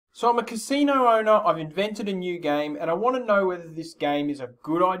So I'm a casino owner, I've invented a new game, and I want to know whether this game is a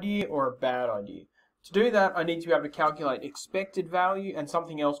good idea or a bad idea. To do that, I need to be able to calculate expected value and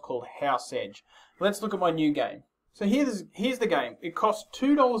something else called house edge. Let's look at my new game. So here's the game. It costs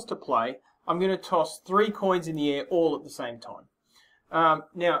 $2 to play. I'm going to toss 3 coins in the air all at the same time.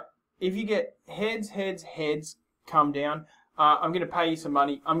 Now, if you get heads, heads, heads come down, I'm going to pay you some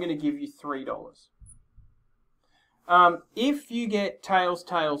money. I'm going to give you $3. If you get tails,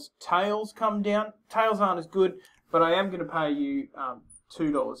 tails, tails come down, tails aren't as good, but I am going to pay you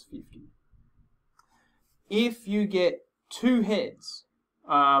 $2.50. If you get 2 heads,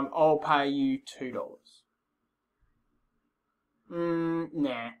 I'll pay you $2.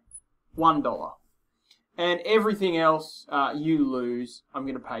 Nah, $1. And everything else you lose, I'm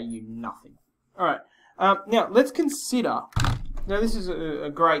going to pay you nothing. Alright, now let's consider... Now this is a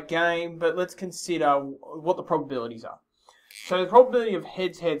great game, but let's consider what the probabilities are. So the probability of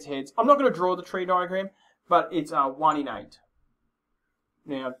heads, heads, heads, I'm not going to draw the tree diagram, but it's 1 in 8.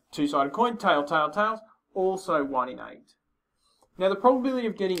 Now, 2-sided coin, tail, tail, tails, also 1 in 8. Now the probability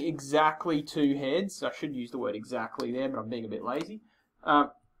of getting exactly 2 heads, I should use the word exactly there, but I'm being a bit lazy,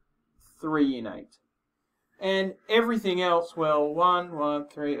 3 in 8. And everything else, well, 1, 1,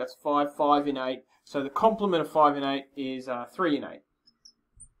 3, that's 5, 5 in 8. So the complement of 5 in 8 is 3 in 8.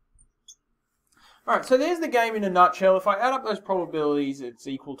 Alright, so there's the game in a nutshell. If I add up those probabilities, it's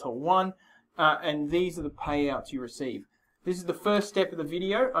equal to 1. And these are the payouts you receive. This is the first step of the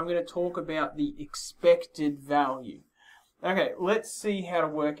video. I'm going to talk about the expected value. Okay, let's see how to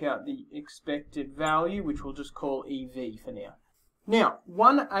work out the expected value, which we'll just call EV for now. Now,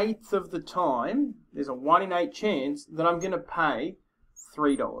 1/8 of the time, there's a 1 in 8 chance that I'm going to pay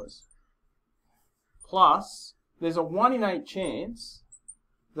 $3. Plus, there's a 1 in 8 chance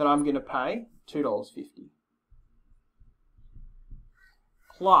that I'm going to pay $2.50.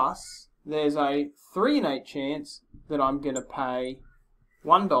 Plus, there's a 3 in 8 chance that I'm going to pay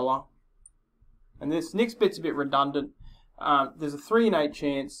 $1. And this next bit's a bit redundant. There's a 3 in 8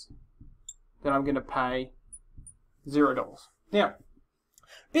 chance that I'm going to pay $0. Now, a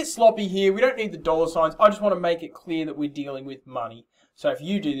bit sloppy here. We don't need the dollar signs. I just want to make it clear that we're dealing with money. So if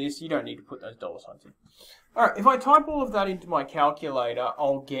you do this, you don't need to put those dollar signs in. Alright, if I type all of that into my calculator,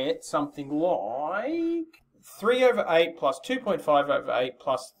 I'll get something like 3 over 8 plus 2.5 over 8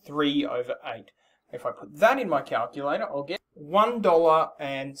 plus 3 over 8. If I put that in my calculator, I'll get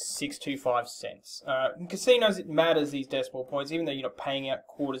 $1.625. In casinos, it matters, these decimal points, even though you're not paying out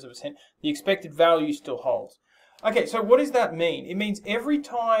quarters of a cent. The expected value still holds. Okay, so what does that mean? It means every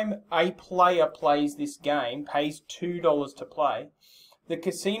time a player plays this game, pays $2 to play, the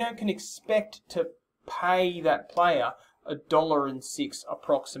casino can expect to pay that player $1.06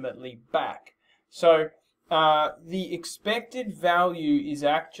 approximately back. So the expected value is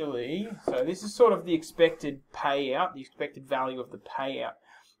actually, so this is sort of the expected payout, the expected value of the payout.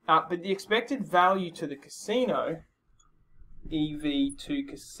 But the expected value to the casino, EV to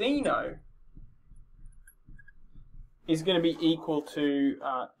casino, is going to be equal to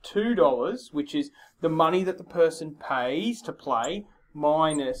 $2, which is the money that the person pays to play,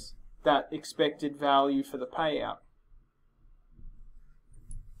 minus that expected value for the payout.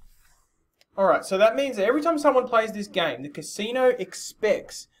 Alright, so that means that every time someone plays this game, the casino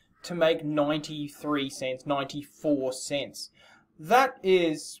expects to make 93 cents, 94 cents. That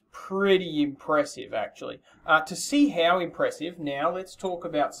is pretty impressive, actually. To see how impressive, now let's talk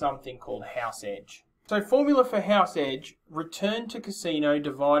about something called house edge. So formula for house edge, return to casino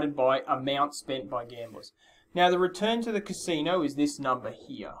divided by amount spent by gamblers. Now the return to the casino is this number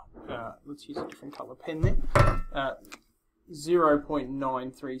here. Let's use a different colour pen there.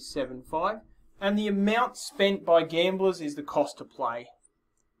 0.9375. And the amount spent by gamblers is the cost to play,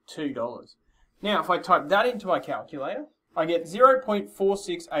 $2. Now if I type that into my calculator, I get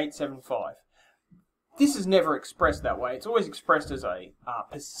 0.46875. This is never expressed that way. It's always expressed as a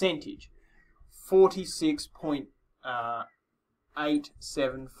percentage.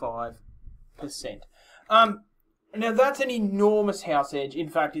 46.875%. Now that's an enormous house edge. In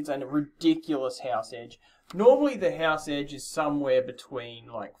fact, it's a ridiculous house edge. Normally the house edge is somewhere between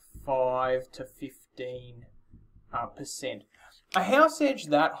like 5 to 15%. A house edge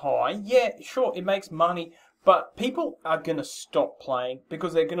that high, yeah, sure, it makes money, but people are going to stop playing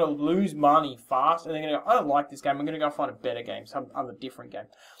because they're going to lose money fast, and they're going to go, I don't like this game, I'm going to go find a better game, some other different game.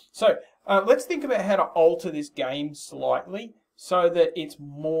 So let's think about how to alter this game slightly so that it's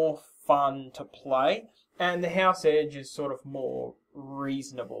more fun to play, and the house edge is sort of more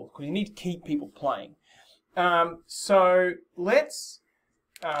reasonable because you need to keep people playing. So let's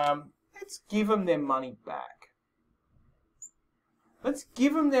give them their money back. let's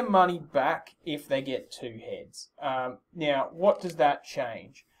give them their money back if they get 2 heads. Now, what does that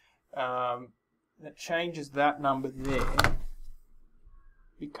change? That changes that number there,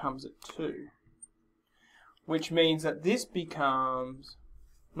 becomes a 2. Which means that this becomes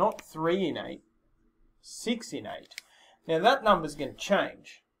not 3 in 8, 6 in 8. Now that number's going to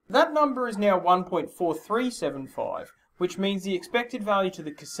change. That number is now 1.4375, which means the expected value to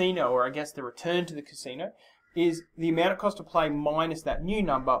the casino, or I guess the return to the casino, is the amount it costs to play minus that new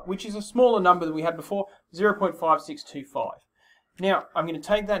number, which is a smaller number than we had before, 0.5625. Now, I'm going to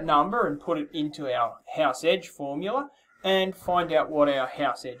take that number and put it into our house edge formula and find out what our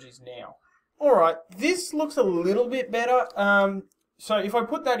house edge is now. Alright, this looks a little bit better. So if I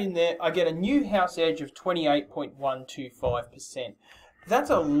put that in there, I get a new house edge of 28.125%.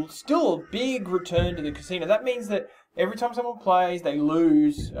 That's still a big return to the casino. That means that every time someone plays, they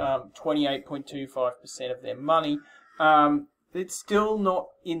lose 28.25% of their money. It's still not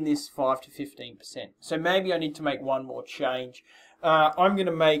in this 5 to 15%. So maybe I need to make one more change. I'm going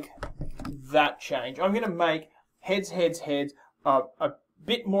to make that change. I'm going to make heads, heads, heads, a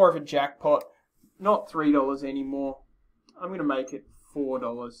bit more of a jackpot. Not $3 anymore. I'm going to make it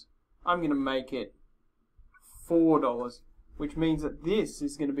 $4. I'm going to make it $4, which means that this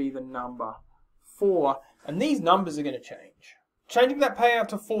is going to be the number 4, and these numbers are going to change. Changing that payout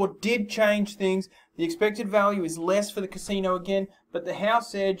to 4 did change things. The expected value is less for the casino again, but the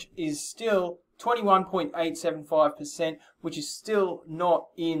house edge is still 21.875%, which is still not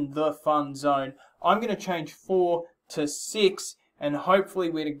in the fun zone. I'm going to change 4 to 6, and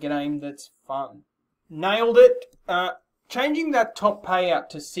hopefully we're a game that's fun. Nailed it. Changing that top payout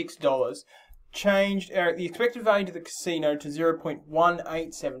to $6 changed the expected value to the casino to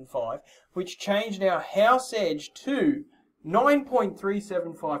 0.1875, which changed our house edge to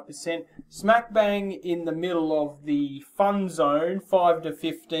 9.375%, smack bang in the middle of the fun zone, 5 to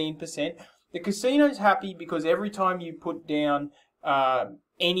 15%. The casino's happy because every time you put down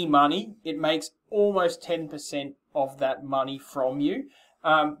any money, it makes almost 10% of that money from you.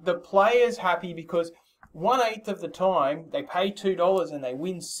 The player's happy because 1/8 of the time they pay $2 and they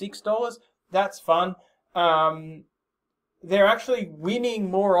win $6. That's fun. They're actually winning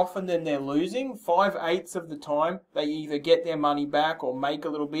more often than they're losing. 5/8 of the time they either get their money back or make a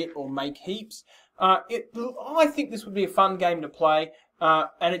little bit or make heaps. I think this would be a fun game to play,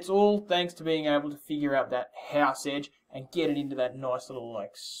 and it's all thanks to being able to figure out that house edge and get it into that nice little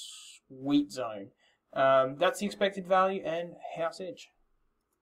like sweet zone. That's the expected value and house edge.